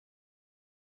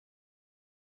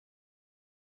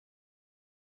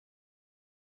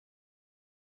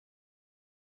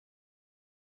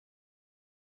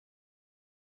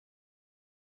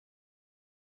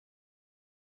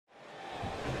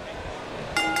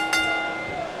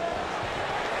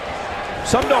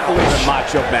Some don't believe in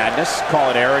macho madness.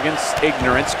 Call it arrogance,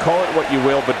 ignorance, call it what you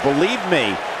will. But believe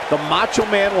me, the Macho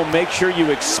Man will make sure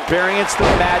you experience the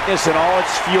madness in all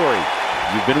its fury.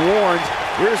 You've been warned.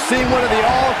 We're seeing one of the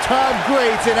all-time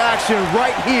greats in action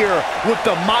right here with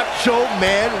the Macho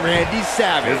Man, Randy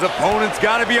Savage. His opponent's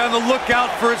got to be on the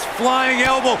lookout for his flying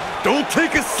elbow. Don't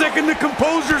take a second to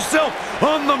compose yourself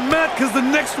on the mat, because the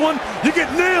next one, you get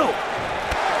nailed.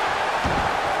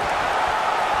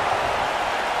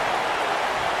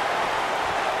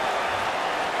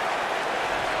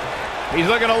 He's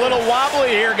looking a little wobbly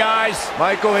here, guys.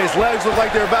 Michael, his legs look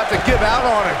like they're about to give out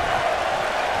on him.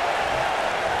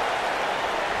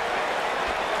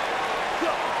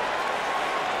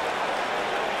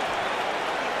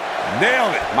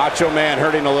 Nailed it. Macho Man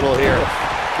hurting a little here.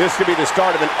 This could be the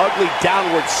start of an ugly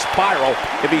downward spiral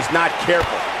if he's not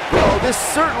careful. Well, this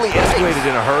certainly escalated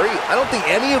in a hurry. I don't think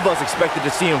any of us expected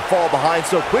to see him fall behind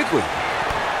so quickly.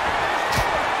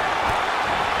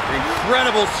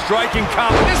 Incredible striking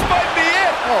combo. This might be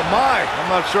it. Oh my, I'm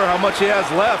not sure how much he has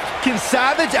left. Can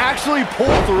Savage actually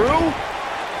pull through?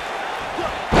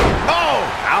 Oh,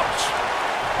 ouch.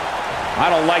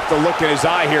 I don't like the look in his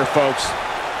eye here, folks.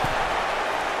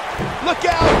 Look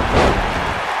out!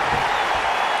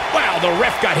 Wow, the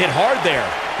ref got hit hard there.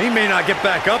 He may not get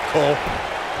back up, Cole.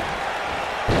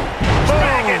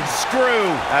 Dragon screw.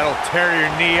 That'll tear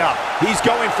your knee up. He's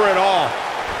going for it all.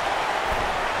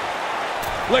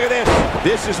 Look at this.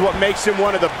 This is what makes him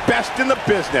one of the best in the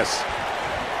business.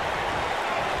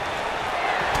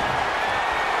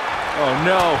 Oh,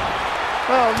 no.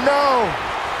 Oh, no.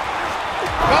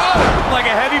 Oh, like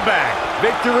a heavy bag.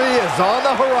 Victory is on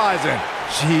the horizon.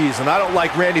 Jeez, and I don't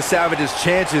like Randy Savage's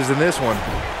chances in this one.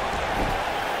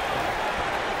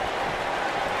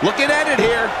 Looking at it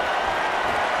here.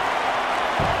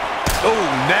 Oh,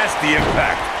 nasty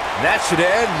impact. That should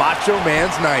end Macho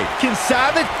Man's night. Can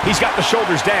Savage? He's got the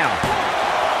shoulders down.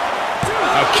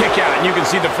 A kick out, and you can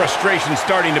see the frustration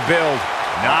starting to build.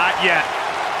 Not yet.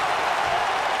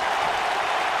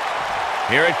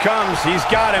 Here it comes. He's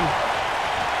got him.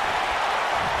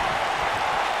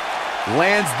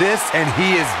 Lands this, and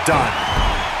he is done.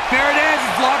 There it is.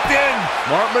 It's locked in.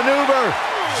 Smart maneuver.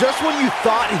 Just when you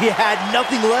thought he had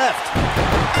nothing left.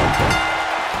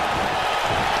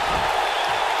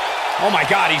 Oh my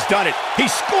God, he's done it. He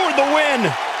scored the win.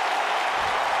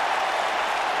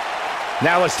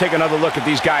 Now let's take another look at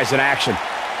these guys in action.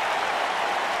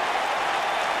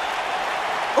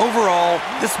 Overall,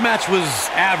 this match was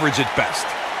average at best.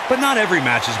 But not every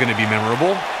match is going to be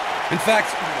memorable. In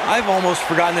fact, I've almost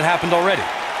forgotten it happened already.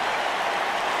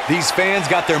 These fans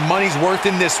got their money's worth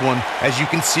in this one, as you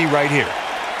can see right here.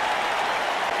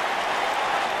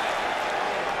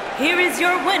 Here is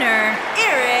your winner,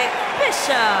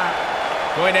 Bischoff.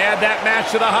 Going to add that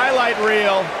match to the highlight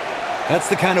reel. That's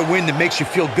the kind of win that makes you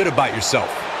feel good about yourself.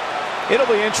 It'll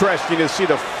be interesting to see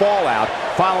the fallout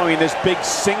following this big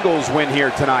singles win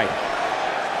here tonight.